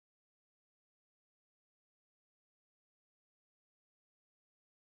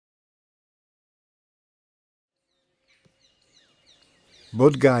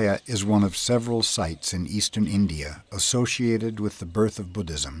Bodhgaya is one of several sites in eastern India associated with the birth of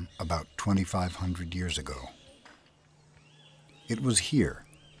Buddhism about 2,500 years ago. It was here,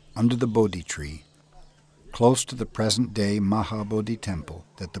 under the Bodhi tree, close to the present-day Mahabodhi temple,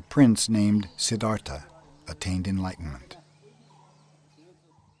 that the prince named Siddhartha attained enlightenment.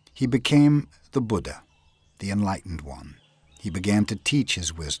 He became the Buddha, the enlightened one. He began to teach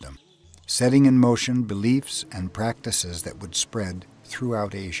his wisdom, setting in motion beliefs and practices that would spread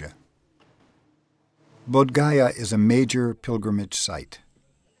throughout Asia. Bodhgaya is a major pilgrimage site.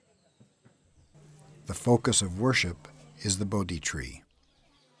 The focus of worship is the Bodhi tree.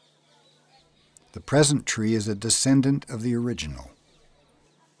 The present tree is a descendant of the original.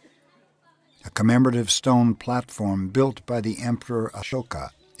 A commemorative stone platform built by the Emperor Ashoka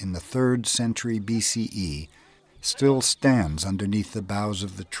in the 3rd century BCE still stands underneath the boughs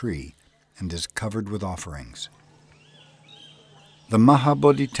of the tree and is covered with offerings. The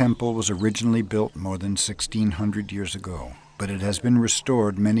Mahabodhi temple was originally built more than 1,600 years ago, but it has been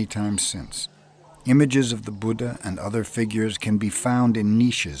restored many times since. Images of the Buddha and other figures can be found in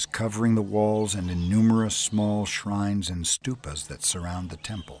niches covering the walls and in numerous small shrines and stupas that surround the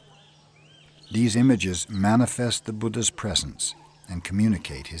temple. These images manifest the Buddha's presence and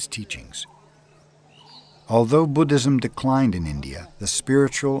communicate his teachings. Although Buddhism declined in India, the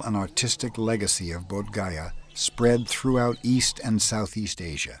spiritual and artistic legacy of Bodhgaya spread throughout East and Southeast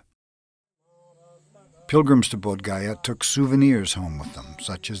Asia. Pilgrims to Bodhgaya took souvenirs home with them,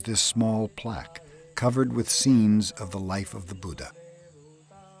 such as this small plaque, covered with scenes of the life of the Buddha.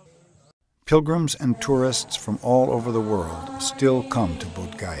 Pilgrims and tourists from all over the world still come to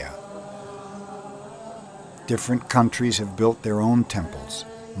Bodhgaya. Different countries have built their own temples,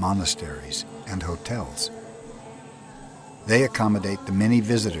 monasteries, and hotels. They accommodate the many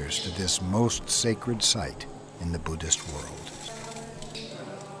visitors to this most sacred site in the Buddhist world.